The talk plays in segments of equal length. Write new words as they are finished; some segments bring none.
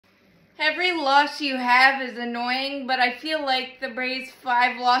Every loss you have is annoying, but I feel like the Braves'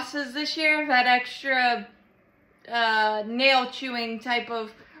 5 losses this year have had extra nail-chewing type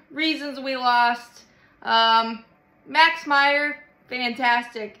of reasons we lost. Max Meyer,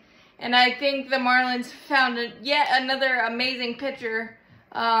 fantastic. And I think the Marlins found yet another amazing pitcher.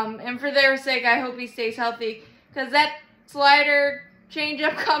 And for their sake, I hope he stays healthy. Because that slider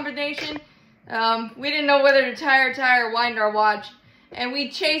change-up combination, we didn't know whether to tie or wind our watch. And we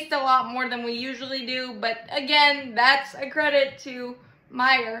chased a lot more than we usually do. But again, that's a credit to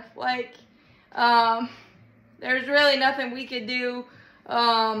Meyer. Like, there's really nothing we could do.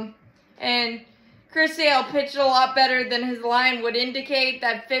 And Chris Sale pitched a lot better than his line would indicate.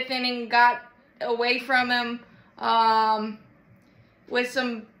 That 5th inning got away from him with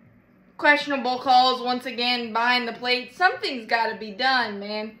some questionable calls once again behind the plate. Something's got to be done,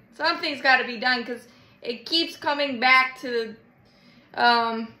 man. Something's got to be done because it keeps coming back to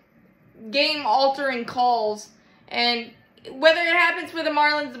game-altering calls. And whether it happens with the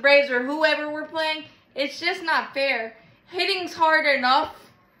Marlins, the Braves, or whoever we're playing, it's just not fair. Hitting's hard enough.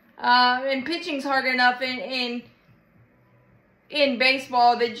 And pitching's hard enough in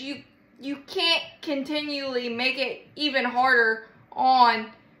baseball that you can't continually make it even harder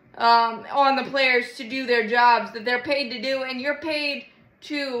on the players to do their jobs that they're paid to do, and you're paid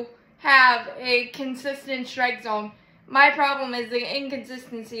to have a consistent strike zone. My problem is the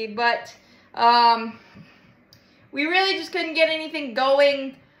inconsistency, but we really just couldn't get anything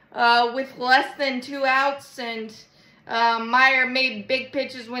going with less than 2 outs, and Meyer made big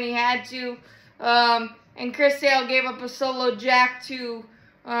pitches when he had to, and Chris Sale gave up a solo jack to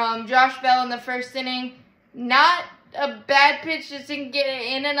Josh Bell in the 1st inning. Not a bad pitch, just didn't get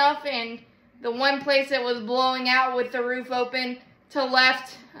it in enough, and the one place that was blowing out with the roof open to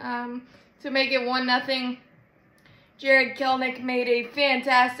left to make it 1-0. Jared Kelenic made a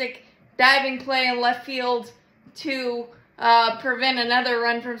fantastic diving play in left field to prevent another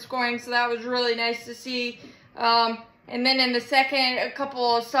run from scoring, so that was really nice to see. And then in the 2nd, a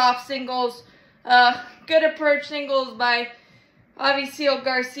couple of soft singles. Good approach singles by Avisail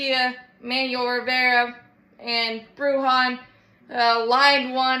Garcia, Manuel Rivera, and Brujan.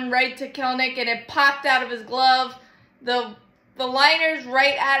 Lined one right to Kelenic, and it popped out of his glove. The liners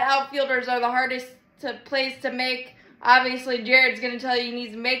right at outfielders are the hardest plays to make. Obviously, Jared's going to tell you he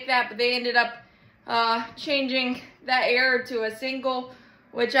needs to make that, but they ended up changing that error to a single,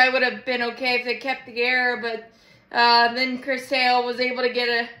 which I would have been okay if they kept the error, but then Chris Sale was able to get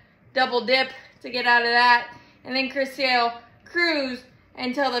a double dip to get out of that. And then Chris Sale cruised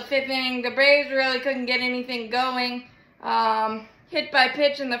until the 5th inning. The Braves really couldn't get anything going. Hit by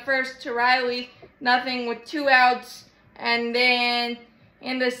pitch in the 1st to Riley, nothing with 2 outs. And then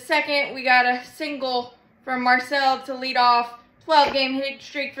in the 2nd, we got a single from Marcel to lead off. 12-game hit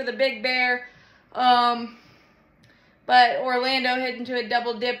streak for the Big Bear. But Orlando hit into a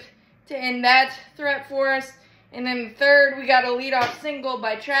double dip to end that threat for us. And then the 3rd, we got a leadoff single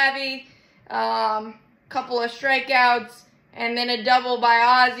by Travi, couple of strikeouts, and then a double by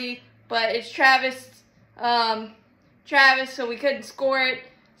Ozzy. But it's Travis, so we couldn't score it.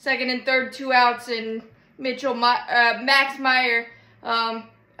 2nd and 3rd, 2 outs, and Max Meyer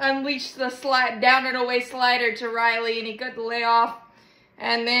unleashed the down and away slider to Riley, and he couldn't lay off.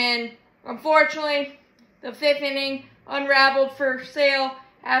 And then, unfortunately, the 5th inning unraveled for Sale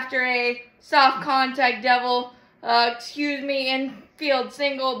after a soft contact infield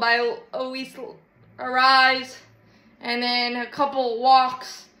single by Luis Arise, and then a couple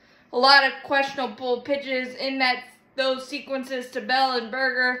walks, a lot of questionable pitches in those sequences to Bell and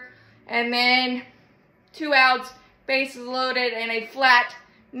Berger, and then 2 outs, bases loaded, and a flat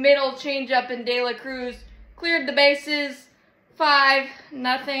middle changeup in De La Cruz cleared the bases,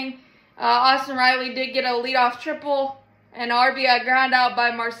 5-0. Austin Riley did get a leadoff triple, an RBI ground out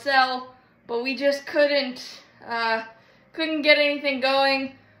by Marcel, but we just couldn't get anything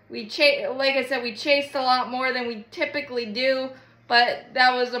going. Like I said, we chased a lot more than we typically do, but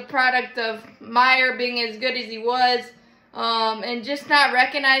that was a product of Meyer being as good as he was, and just not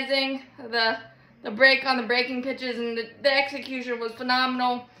recognizing the break on the breaking pitches, and the execution was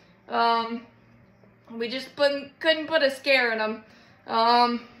phenomenal. We just couldn't put a scare in them.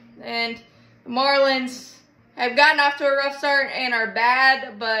 And the Marlins have gotten off to a rough start and are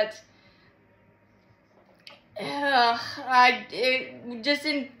bad, but it just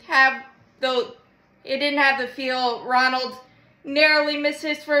didn't have the feel. Ronald narrowly missed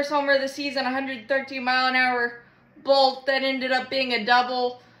his first homer of the season, 113-mile-an-hour bolt that ended up being a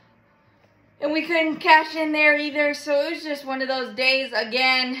double. And we couldn't cash in there either, so it was just one of those days.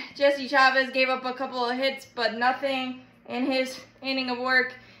 Again, Jesse Chavez gave up a couple of hits, but nothing in his inning of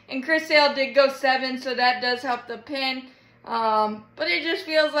work. And Chris Sale did go 7, so that does help the pin. But it just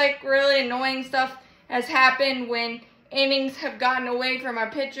feels like really annoying stuff has happened when innings have gotten away from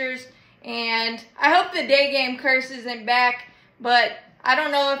our pitchers. And I hope the day game curse isn't back, but I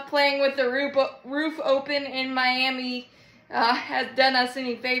don't know if playing with the roof open in Miami has done us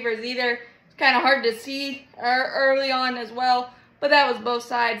any favors either. It's kind of hard to see early on as well, but that was both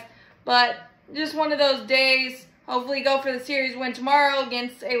sides. But just one of those days. Hopefully go for the series win tomorrow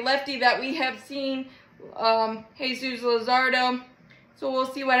against a lefty that we have seen, Jesus Luzardo. So we'll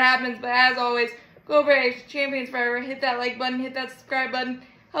see what happens. But as always, go Braves, champions forever. Hit that like button, hit that subscribe button.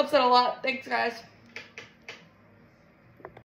 Helps out a lot. Thanks, guys.